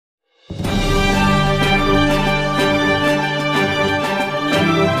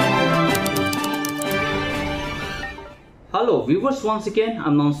Hello viewers, once again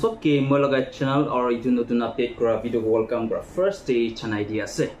I'm non-stop ke molaga channel or itu notun update kora video welcome kora first day chan idea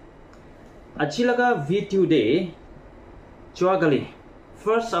se achi laga video day chuagali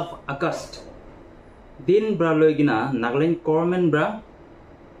 1st of August din bra loigina Nagaland government bra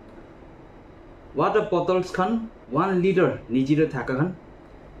water bottles khan 1 liter nijire thaka khan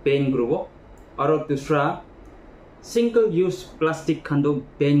ban grubo aro dusra single use plastic khando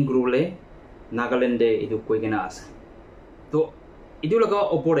ban grule Nagaland de idu koigina ase तो इदु लगा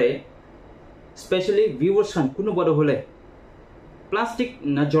ओपरे specially viewers Khan कुनु बडो होले plastic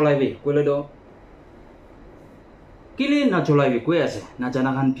न जलाइबे कोले दो किले न जलाइबे कोइ आसे न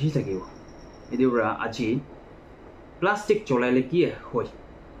जाना खान भी থাকিও इदुरा आजि प्लास्टिक जलाइले की होय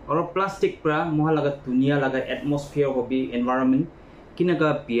और प्लास्टिक प्रा मोहा लगा दुनिया लगा एटमॉस्फेयर होबी एनवायरनमेंट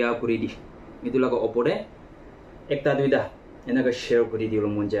किनका पिया करि दि इदु लगा ओपरे एकता दुइदा एनागा शेयर करि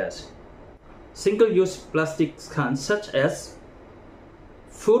दिलो मनजा आसे Single-use plastics can such as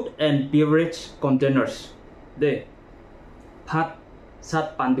food and beverage containers. De phat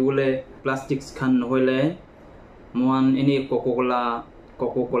sat pandule plastics can hoile mon ini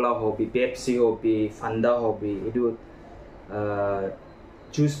Coca-Cola hobi Pepsi hobi Fanta hobi idu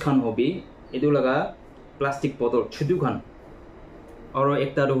juice can hobi idu laga plastic bottle chudu kan aro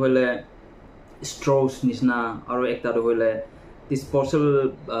ekta do hoile straws nisna aro ekta do hoile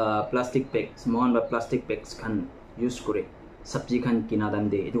disposable plastic bags mohon ba plastic bags kan use kore sabji kan kinadam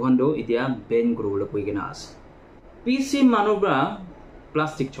de iduhan do idia ban grole koigena as pc manobra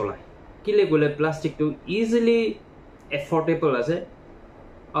plastic cholai kile gole plastic to easily affordable ase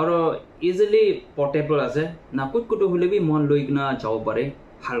aro easily portable ase na kut hole bi mon loigna jao bare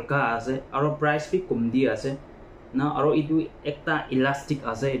halka ase aro price bi kumdi ase na aro idu ekta elastic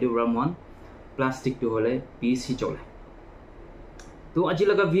ase idu ramon plastic to hole pc cholai तो আজি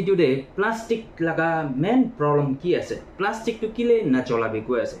लगा video दे plastic लगा main problem की আছে plastic तो किले न चलाबे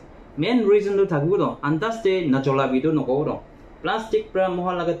को আছে मेन रीजन तो थागबो दो अंदाज दे न चलाबे तो नको दो प्लास्टिक प्रा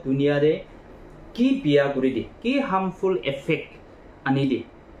मोह लगा दुनिया रे की पिया गुरि दि की हार्मफुल इफेक्ट आनि दि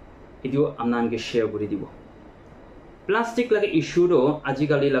इदु आमनान के शेयर गुरि दिबो प्लास्टिक लगा इशू दो আজি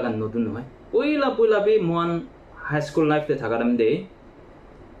काली लगा नतुन होय पहिला बे मन हाई स्कूल लाइफ ते थागादम दे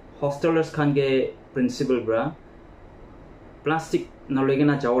हॉस्टलर्स खान के प्रिंसिपल ब्रा प्लास्टिक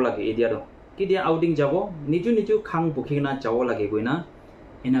नलेगेना जाओ लगे एदिया दो कि दिया आउटिंग जाबो निजु खांग बुखिना जाओ लगे गइना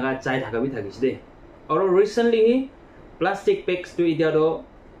एनागा चाय थागा भी थागिस दे और रिसेंटली प्लास्टिक बैग्स तो एदिया दो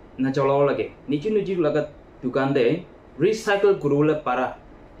न चलाओ लगे निजु लगा दुकान दे रिसाइकल गुरुले पारा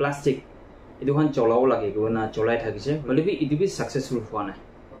प्लास्टिक इदुहान चलाओ लगे गइना चलाय थागिसे बले भी इदु भी सक्सेसफुल हुआ ना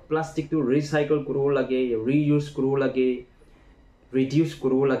प्लास्टिक तो रिसाइकल गुरु लगे रीयूज गुरु लगे reduce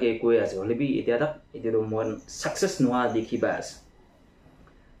kuru lage koi ase hole bi etia ta etia mon success noa dekhiba ase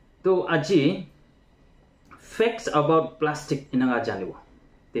to aji facts about plastic inaga janibo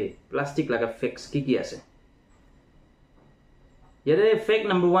te plastic laga facts ki ase yare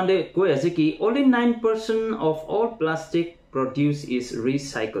fact number 1 de koi ase ki only 9% of all plastic produced is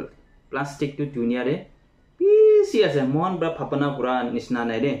recycled plastic to dunia re pisi ase mon bra phapana pura nisna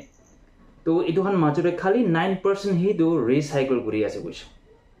nai de तो इदुहान माजुरे खाली 9% ही दो recycle करि आसे बुझ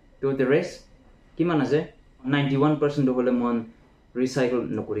तो the rest किमान आसे 91% दो होले मन रिसाइकल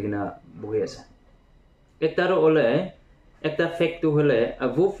नकरिना बहि आसे एकटारो ओले एकटा फैक्ट तो होले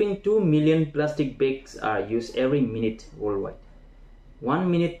a whopping 2 million plastic bags are used every minute worldwide 1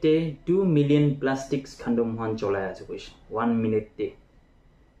 minute te 2 million plastics khando Mohan चलाय आसे बुझ 1 minute te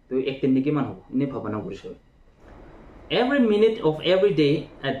तो एक दिन किमान हो ने भाबना बुझ Every minute of every day,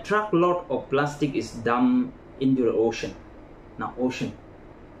 a truckload of plastic is dumped into the ocean. Now, ocean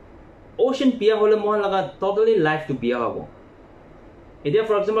piya hole mohan laga totally life to piya hobo. Idia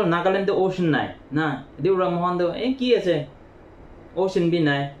for example, Nagaland the ocean nai. Na, idia ura mohan do ki ase ocean bi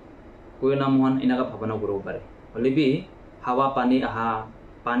nai. Koi na mohan inaga bhabana guru pare. Hole bi hawa pani aha,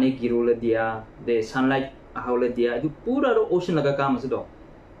 pani girule dia, the sunlight aha hole dia. Idu pura ro ocean laga kaam ase do.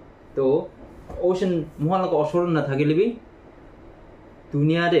 To ocean मोहा लगा असर न थागिले भी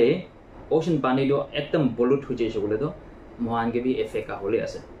दुनिया रे ocean पानी दो एकदम बलुत हो जैसे बोले तो मोहान के भी इफेक्ट होले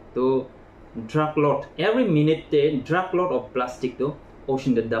आसे तो ट्रक लॉट एवरी मिनट ते ट्रक लॉट ऑफ प्लास्टिक तो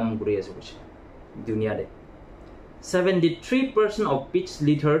ओशन दे दम गुरे आसे कुछ दुनिया रे 73% of beach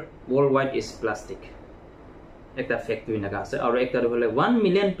litre worldwide is plastic एकटा फैक्ट तो इनका आसे और एकटा होले 1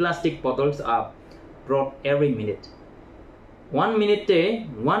 million plastic bottles are brought every minute 1 minute te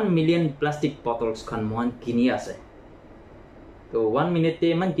 1 million plastic bottles khan mohan kini ase to 1 minute te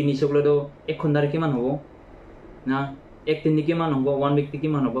man kini sokle do ek khondar ke man hobo na ek din ke man hobo 1 week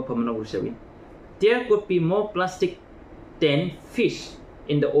ke man hobo phamna bursabi there could be more plastic than fish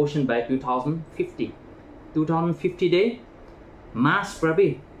in the ocean by 2050 day মাছ প্ৰাবি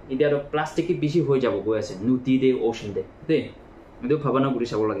এতিয়া plastic কি বেছি হৈ যাব গৈ আছে নদী দে ocean দে দে এটো ভাবনা কৰি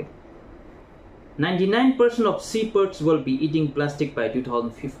চাব লাগে 99% of seabirds will be eating plastic by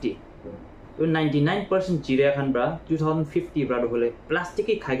 2050 তো 99% জিৰা খান ব্ৰা 2050 ব্ৰা হলে প্লাষ্টিক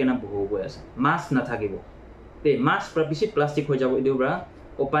কি খাই কেনা বহু গৈ আছে মাছ না থাকিব তে মাছ প্ৰা বেছি প্লাষ্টিক হৈ যাব এটো ব্ৰা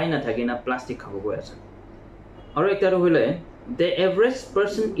উপায় না থাকি না প্লাষ্টিক খাব গৈ আছে আৰু একটা হলে the average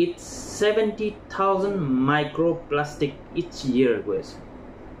person eats 70,000 microplastic each year গৈ আছে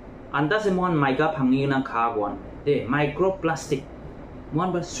andas mon maika phangi na kha gon de microplastic mon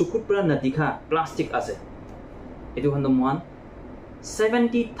ba sukut pra na dikha plastic ase edu hondo mon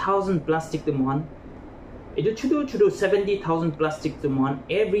 70,000 plastic to mon edu chudu 70,000 plastic to mon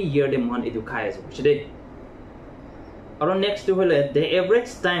every year de mon edu khai ase chide aro next to hole the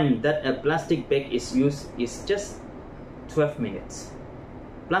average time that a plastic bag is used is just 12 minutes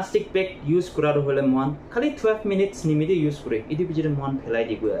plastic bag use kura hole mon khali 12 minutes nimide use kore edu bijire mon phelai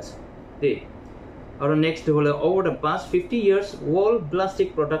di goi ase de aro next hole over the past 50 years world plastic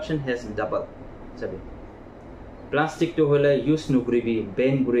production has doubled sabe plastic to hole use no gribi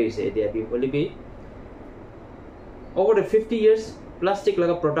ban gure ase edia bi hole bi over the 50 years plastic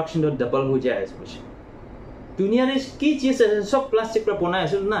laga production to double ho jay ase bush dunia re ki cheez ase sob plastic pra bonai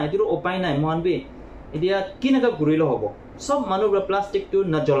ase na edu upai nai mon bi edia kinaga gurilo hobo sob manu bra plastic to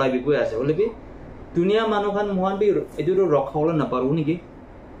na jolai bi goi ase hole bi dunia manu khan mon bi edu rokhawla na paru ni ki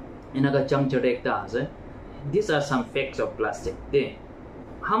enaga changchade ekta ase these are some facts of plastic the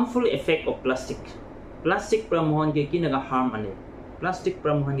harmful effect of plastic pra mon ke kinaga harm ani plastic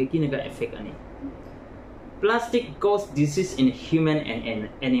pra mon ke kinaga effect ani plastic cause disease in human and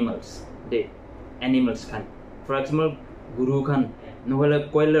animals the animals khan for example guru khan nohole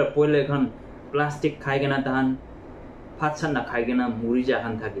poiler khan plastic khai gena tan phatsan na khai gena muri ja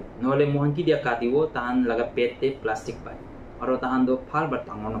khan thaki nohole mon ki dia katibo tan laga pette plastic pai aro tahan do phal bat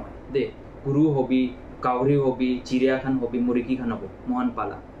tangon hoy de guru hobi kauri hobi chiria khan hobi muriki khan hobi mohan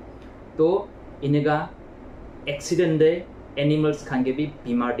pala to inega accident de animals khan ke bi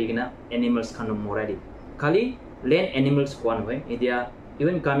bimar digna animals khan moradi khali land animals kwan hoy idia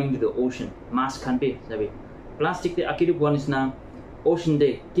even coming to the ocean mass khan be sabi plastic de akiru kwan isna ocean de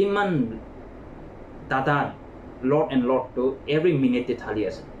kiman data lot and lot to every minute de thali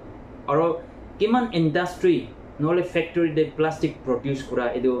ase aro kiman industry nole factory de plastic produce kura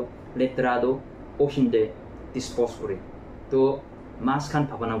edo letra do ocean de dispose kore to mass khan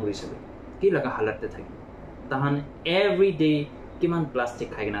bhabana gori sabe ki laga halat te thaki tahan every day kiman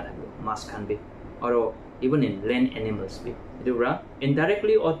plastic khaigna thakbo mass khan be aro even in land animals be edo ra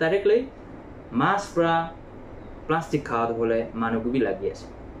indirectly or directly mass pra plastic khad hole manugu bi lagi ase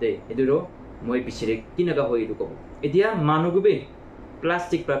de edo ro moi bichire kinaga hoi edu kobo edia manugu be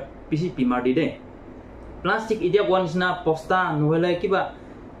plastic pra bisi bimar di de plastic idia once na posta nohele kiba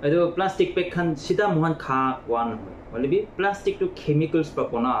edo plastic pack khan sida mohan kha wan hoy hole bi plastic to chemicals pa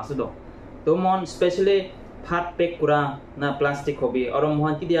pona ase do to mon especially phat pack kura na plastic hobi aro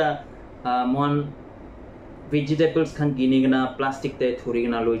mohan kidia mon vegetables khan ginigna plastic te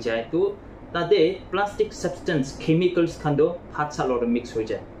thurigna loi jay to tade plastic substance chemicals khan do phat salor mix hoi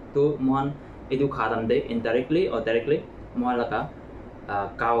jay to mohan edu khadam de indirectly or directly mohalaka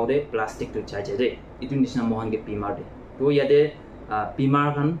cow de plastic to chai de itu nisna mohan ke bimar de to yade bimar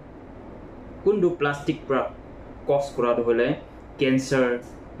khan kundu plastic pra cause kura do hole cancer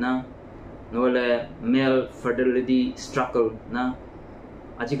na nole male fertility struggle na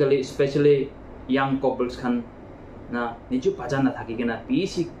ajikali especially young couples khan na niju bajana thaki kena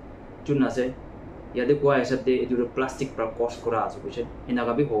bisi chunna se yade ko aisa de edu plastic pra cause kura asu buche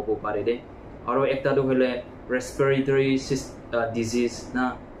enaga bi hobo pare de aro ekta do hole respiratory disease na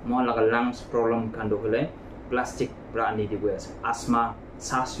mohalaga lungs problem khan do hole plastic pra ani di goyase asthma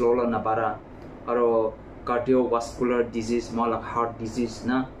sas lola na para aro cardiovascular disease mohalaga heart disease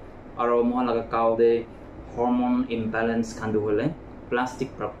na aro mohalaga kaude hormone imbalance khan do hole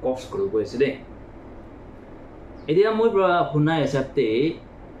plastic pra cause kuru goyase de edia moi pra hunai asapte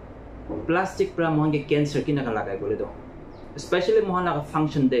plastic pra mohang ke cancer kina lagai gole do especially mohalaga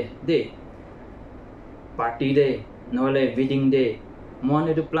function de party de nole wedding de mon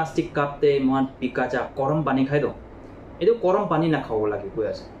edu plastic cup de mon pikacha korom pani khai do edu korom pani na khawo lagi koi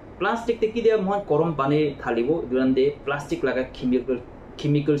ase plastic te ki de mon korom pani thalibo duran de plastic laga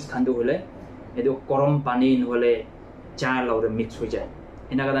chemicals khandu hole edu korom pani nole cha laure mix ho jay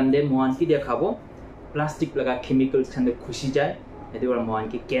enaga dan de mon ki de khabo plastic laga chemicals khande khushi jay edu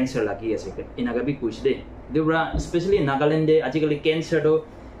mon ki cancer lagi ase enaga bi kuis de debra especially Nagaland de ajikali cancer do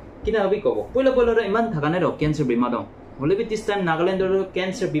kina bi kobo poila ra iman thagane ro cancer bima do hole bi this time Nagaland ro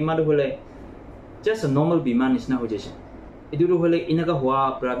cancer bima do hole just a normal bima nisna ho jese এটো হলে ইনাকা হওয়া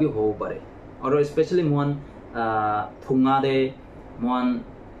প্রাবি হব পারে আর specially মন থুঙা দে মন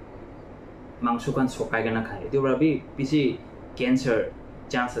মাংস কান সকাই কেনা খায় এটো প্রাবি পিছি ক্যান্সার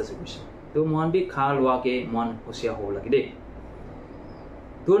চান্স আছে বুঝছে তো মন বি খা লোয়া কে মন হুঁশিয়ার হব লাগে দে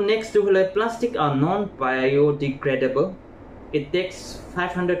তো নেক্সট হলে plastic are non biodegradable. It takes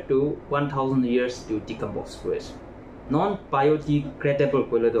 500 to 1000 years to decompose. Non-biodegradable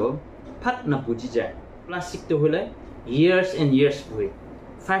কইলে তো ফাট না বুঝি যায় প্লাস্টিক তো হলে years and years বই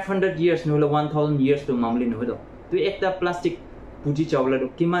 500 years নহলে 1000 years তো মামলি নহয় তো তো একটা প্লাস্টিক বুঝি চাওলে তো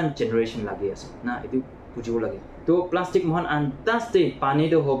কিমান জেনারেশন লাগি আছে না এটো বুঝিব লাগে তো প্লাস্টিক মহান আন্তাস্তে পানি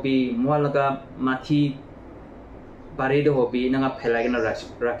তো হবি মোয়া লাগা মাটি বাড়ি তো হবি নাঙা ফেলাই কেনা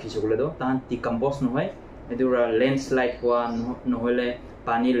রাখিছে বলে তো তাহান ডিকম্পোজ নহয় এটো ল্যান্ডস্লাইড হওয়া নহলে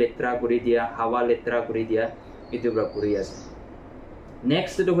পানি লেত্রা করে দিয়া হাওয়া লেত্রা করে দিয়া এটো করে আছে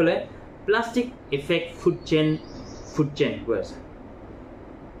নেক্সট তো হলে প্লাস্টিক এফেক্ট ফুড চেইন গৈ আছে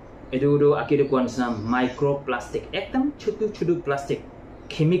এটো আকিটো কোনসা মাইক্রোপ্লাস্টিক একদম ছোট ছোট প্লাস্টিক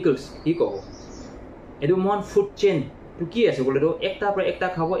কেমিক্যালস কি কব এটো মন ফুড চেইন তো কি আছে বলে তো একটা পর একটা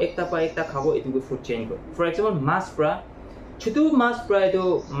খাবো একটা পর একটা খাবো এটো ফুড চেইন কয় ফর এক্সাম্পল মাছ প্রা ছোট মাছ প্রা এটো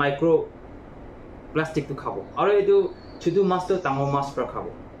মাইক্রো প্লাস্টিক তো খাবো আর এটো ছোট মাছ তো ডাঙৰ মাছ প্ৰা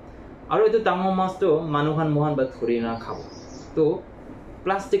খাবো আৰ এটো ডাঙৰ মাছ তো মানুহান মহান বা ধৰি না খাবো তো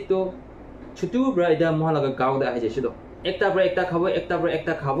প্লাস্টিক তো ছোট প্রা এটা মহা লাগা গাঁও দা আহি যাইছে তো একটা পর একটা খাবো একটা পর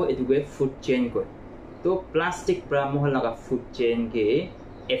একটা খাবো এটো ফুড চেইন কয় তো প্লাস্টিক প্রা মহা লাগা ফুড চেইন কে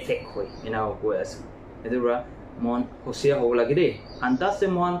এফেক্ট হয় এনাও কৈ আছে এটো মন হুঁশিয়ার হব লাগে দে আন্তাজে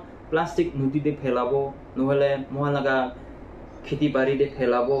মন প্লাস্টিক নদীতে ফেলাব নহলে মহান লাগা খেতি বাড়িতে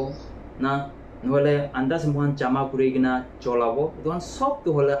ফেলাব না নহলে আন্দাজ মহান জামা পুরে কিনা চলাব তখন সব তো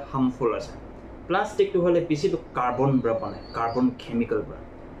হলে হার্মফুল আছে প্লাস্টিক তো হলে বেশি তো কার্বন ব্রা বনায় কার্বন কেমিক্যাল ব্রা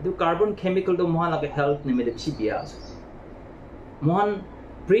কিন্তু কার্বন কেমিক্যাল তো মহান লাগে হেলথ নিমিত্তে বেশি বিয়া আছে মহান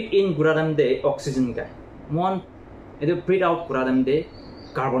ব্রিথ ইন গুড়াদাম দে অক্সিজেন গায় মহান এটো ব্রিথ আউট গুড়াদাম দে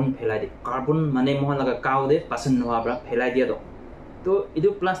কার্বন ফেলাই দিয়ে কার্বন মানে মহান লাগা কাউ দে পাচন নোহোৱা পৰা ফেলাই দিয়া তো এটো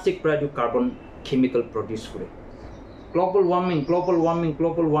প্লাস্টিক পৰা এটো কার্বন কেমিক্যাল প্রডিউস করে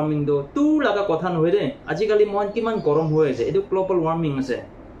গ্লোবাল ওয়ার্মিং তো লাগা কথা নহয় দে আজিকালি মন কিমান গরম হৈ আছে এটো গ্লোবাল ওয়ার্মিং আছে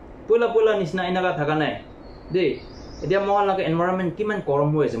পয়লা নিচিনা এনাকা থাকা নাই দে এতিয়া মহান লাগা এনভায়রনমেন্ট কিমান গরম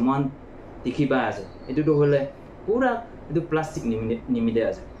হৈ আছে মন দেখিবা আছে এটো তো হলে পুরা এটো প্লাস্টিক নিমিতে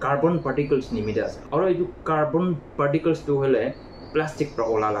আছে কার্বন পার্টিকলস নিমিতে আছে আর এটো কার্বন পার্টিকলস তো হলে প্লাস্টিক প্রা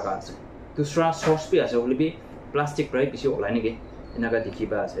ওলা লাগা আছে দুসরা সোর্স বি আছে বলে বি প্লাস্টিক প্রায় বেশি ওলাই নেকি এনাকা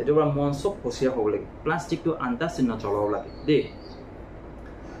দেখিবা আছে এটো মন সব হুঁশিয়ার হব লাগে প্লাস্টিক তো আন্দাজ না চলাব লাগে দে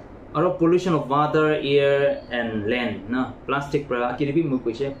আর pollution of water air and land না প্লাস্টিক প্রা কিরবি মই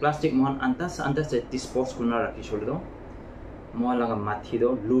কইছে প্লাস্টিক মহান আন্দাজ ডিসপোজ করনা রাখি চলে তো মহা লাগা মাটি তো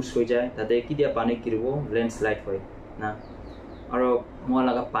লুজ হৈ যায় তাতে কি দিয়া পানি কিরব ল্যান্ডস্লাইড হয় না আর মহা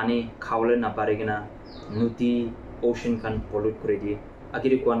লাগা পানি খাওলে না পারে কিনা নদী ওশন কান পলিউট করে দিয়ে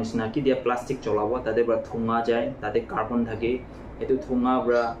আকিরি কোয়া নিচিনা কি দিয়া প্লাস্টিক চলাব তাতে পৰা থুঙা যায় তাতে কাৰ্বন থাকে এটো থুঙা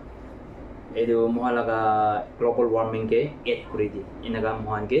পৰা এটো মহা লাগা গ্লোবাল ওয়ার্মিং কে এড করে দিয়ে এনাকা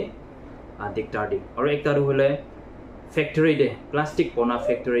মহানকে দিকদার দিয়ে আর একটা হলে ফ্যাক্টরি দে প্লাস্টিক বনা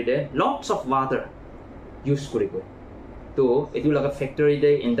factory De lots of water use করে গৈ তো এটো লাগা ফ্যাক্টরি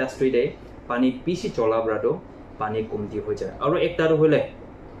দে ইন্ডাস্ট্রি দে পানি পিছি চলাবরাটো পানি কমতি হৈ যায় আর একটা হলে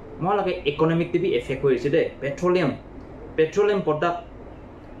মহা লাগে ইকোনমিক বি এফেক্ট হয়েছে দে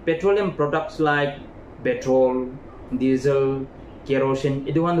petroleum products like petrol diesel kerosene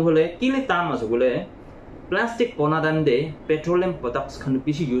এদুখান হলে কিলে দাম আছে বলে প্লাস্টিক বনা দাম দে পেট্রোলিয়াম প্রোডাক্টস খান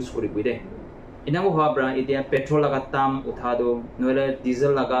বেশি ইউজ করি দে এনাকো হওয়া পৰা এতিয়া পেট্রোল লাগা দাম উঠা দো নহলে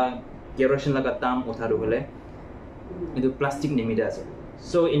ডিজেল লাগা কেরোসিন লাগা দাম উঠা দো হলে এটো প্লাস্টিক নিমিতে আছে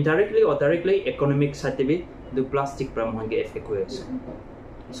so indirectly or directly economic সাইডে দু প্লাস্টিক পৰা মহানকে এফেক্ট হৈ আছে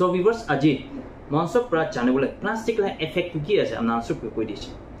সো ভিউয়ার্স আজি মনসব প্রা জানিবলে প্লাস্টিক লা এফেক্ট কি আছে আমরা আনসার কই দিছি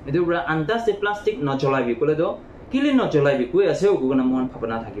এটো পুরা আন্দাজ প্লাস্টিক ন জ্বলাবি কলে তো কিলে ন জ্বলাবি কই আছে ওগুনা মন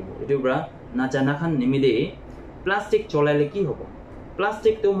ভাবনা থাকিব এটো পুরা না জানা খান নিমিদে প্লাস্টিক জ্বলাইলে কি হ'ব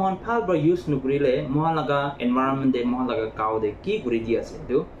প্লাস্টিক তো মন ভাল বা ইউজ নকৰিলে মহা লাগা এনভায়ৰনমেন্ট দে মহা লাগা কাও দে কি কৰি দি আছে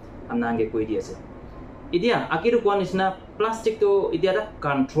এটো আমৰা আগে কই দি আছে এতিয়া আকিটো কোৱা নিচিনা প্লাস্টিক তো এতিয়া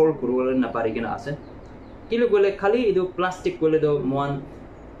কন্ট্ৰোল কৰিবলৈ না পাৰি কিনা আছে কিলে গলে খালি এটো প্লাস্টিক গলে তো মন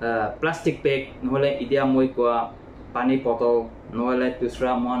প্লাস্টিক বেগ নহলে ইডিয়া মই কোয়া পানি বটল নহলে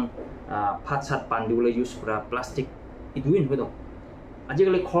দুসরা মন ফাট সাত পান দিবলৈ ইউজ করা প্লাস্টিক ইদুই নহয় তো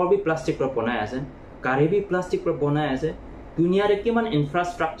আজিকালি ঘৰ বি প্লাস্টিক পৰা বনাই আছে গাড়ী বি প্লাস্টিক পৰা বনাই আছে দুনিয়াৰে কিমান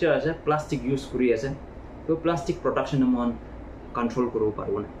ইনফ্ৰাষ্ট্ৰাকচাৰ আছে প্লাস্টিক ইউজ কৰি আছে তো প্লাস্টিক প্ৰডাকশন মন কন্ট্ৰোল কৰিব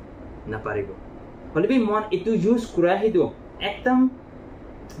পাৰিব না পাৰিব হলে বি মন ইটো ইউজ কৰা হেতু একদম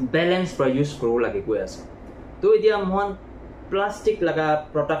ব্যালেন্স পৰা ইউজ কৰিব লাগে কৈ আছে তো এতিয়া মন plastic laga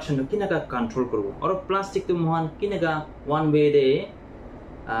production to kinaga control kuru or plastic to mohan kinaga one way de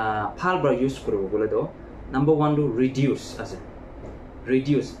phal bra use kuru bole do number 1 to reduce ase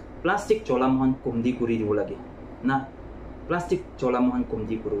reduce plastic chola mohan komdi kuri dibo lage na plastic chola mohan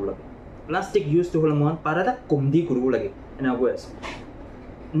komdi kuru lage plastic use to hol mohan parada komdi kuru lage ena go ase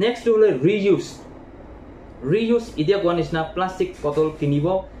next to hol reuse idia gwan is na plastic bottle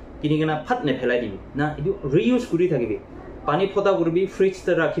kinibo kinigena phat ne phelai dibi na idu reuse kuri thakibi pani phota kurbi fridge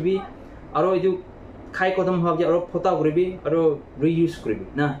te rakhibi aro idu khai kodam habje aro phota kurbi aro reuse kuribi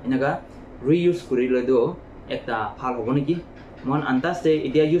na enaga reuse kurile do ekta phal hobo niki mon antas te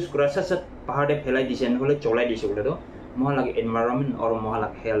idia use kura sat pahar de phelai disen hole cholai dise bole do mohon lage environment aro mohon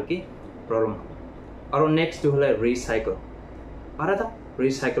lage health ki problem aro next to hole recycle parada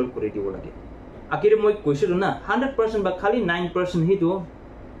recycle kuri dibo lage akire moi koisu na 100% ba khali 9% hi do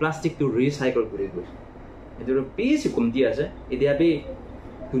plastic to recycle kuri go edur piece komdi ase idia be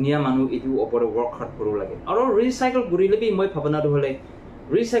dunia manu edu opor work hard kuru lage aro recycle kurile bi moi bhabana do hole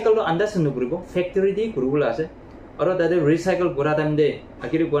recycle to understand kuribo factory di kurula ase aro dade recycle kura time de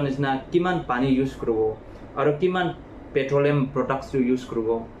akire gwanis na kiman pani use kurubo aro kiman petroleum products to use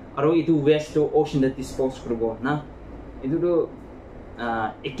kurubo aro itu waste to ocean de dispose kurubo na edu do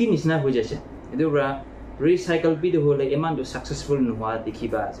eki nisna ho jase edu ra recycle bi de hole eman do successful nuwa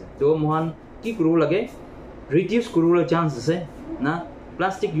dikhiba ase to mohan ki kuru lage reduce kurula chance ase na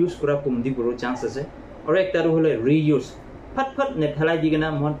plastic use kura komdi kuru chance ase aro ekta ro hole reuse phat ne phelai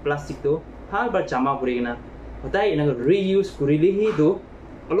digena mohan plastic to hal bar jama kurigena hotai ena reuse kurile hi do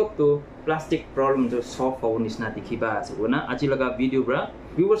olop to plastic problem to solve ho nisna dikhiba ase bona aji laga video bra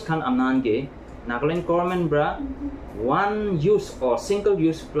viewers khan amnan ge Nagaland government bra one use or single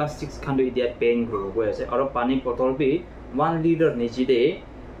use plastics khan do idia pen gro go ase aro pani bottle bi 1 liter neji de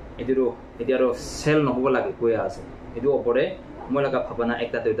ediro sell no hobo lage ko ase edu opore moi laga bhabana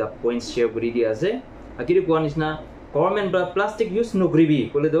ekta doita point share guri di ase akiri ko anisna government bra plastic use no gribi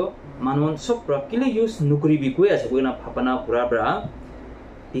kole do manon sob bra kile use no gribi ko ase ko na bhabana pura bra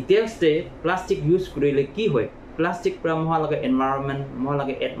details de plastic use kurile ki hoy plastic pra moha laga environment moha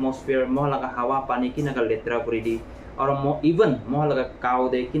laga atmosphere moha laga hawa pani kinaga letra kuri di aro even moha laga cow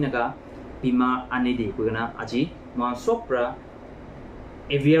de kinaga bima ani di ko na aji mo sob bra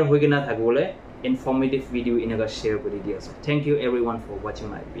aware hoigena thagole informative video inaga share kuri di ase thank you everyone for watching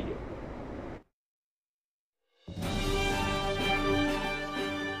my video